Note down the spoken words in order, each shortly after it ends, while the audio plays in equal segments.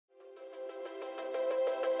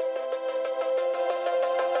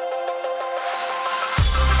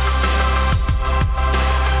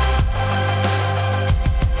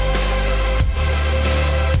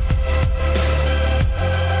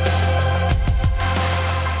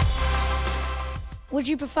Would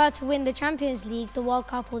you prefer to win the Champions League, the World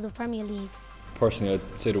Cup or the Premier League? Personally,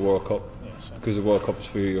 I'd say the World Cup, because the World Cup is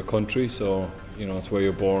for your country, so you know it's where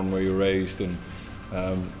you're born, where you're raised, and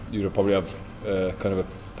you'd probably have kind of a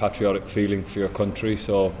patriotic feeling for your country,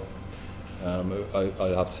 so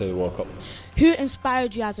I'd have to say the World Cup. Who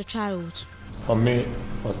inspired you as a child? For me, it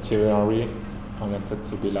was Thierry Henry. I wanted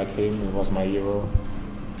to be like him. He was my hero.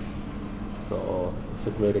 So it's a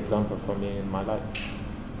great example for me in my life.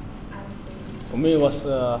 For me, it was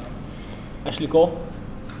Ashley Cole.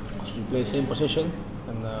 We play the same position,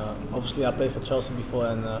 and obviously I played for Chelsea before,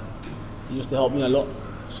 and he used to help me a lot.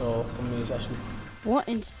 So for me, it's Ashley. What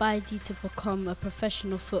inspired you to become a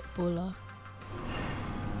professional footballer?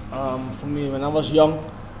 For me, when I was young,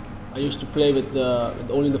 I used to play with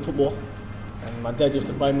only the football, and my dad used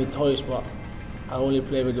to buy me toys, but I only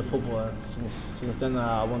play with the football. And since then,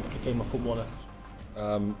 I wanted to become a footballer.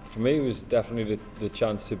 For me, it was definitely the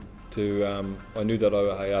chance to I knew that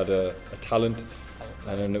I had a talent,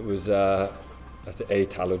 and then it was that's a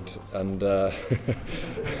talent, and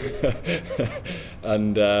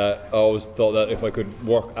and I always thought that if I could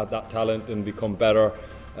work at that talent and become better,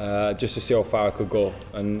 just to see how far I could go,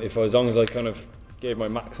 and if as long as I kind of gave my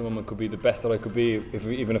maximum and could be the best that I could be,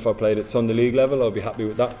 even if I played at Sunday League level, I'd be happy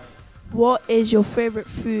with that. What is your favourite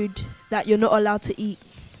food that you're not allowed to eat?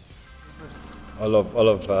 I love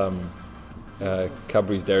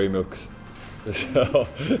Cadbury's Dairy Milks. So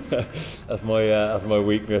that's my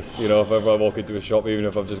weakness. You know, if ever I walk into a shop, even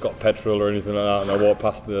if I've just got petrol or anything like that, and I walk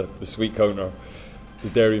past the sweet counter, the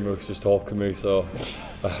Dairy Milks just talk to me. So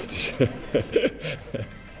I have to.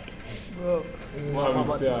 Well,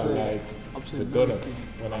 the donuts.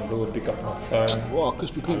 When I go pick up my son. Wow,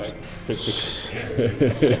 Krispy Kremes. Like Krispy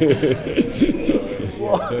Kreme.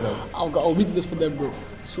 Wow. I've got a weakness for them, bro.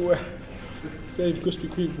 Swear. Same Krispy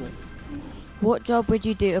Kreme, man. What job would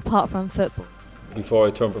you do apart from football? Before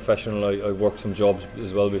I turned professional, I worked some jobs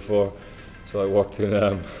as well before. So I worked in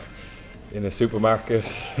a supermarket.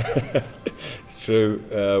 It's true.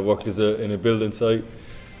 Worked in a building site.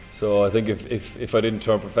 So I think if I didn't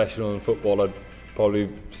turn professional in football, I'd probably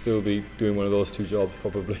still be doing one of those two jobs,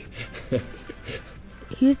 probably.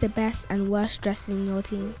 Who's the best and worst dressed in your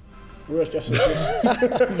team? Worst dressed in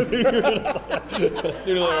As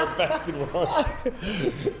soon as they're best and worst.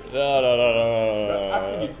 No. I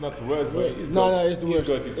think it's not the worst, but it's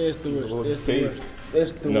it's the worst. It's the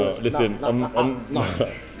worst. No, listen, I'm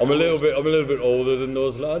a little bit older than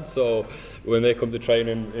those lads, so when they come to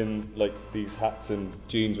training in like these hats and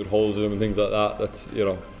jeans with holes in them and things like that, that's, you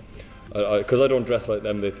know, because I don't dress like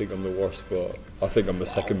them, they think I'm the worst, but I think I'm the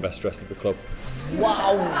second best dressed at the club. Wow.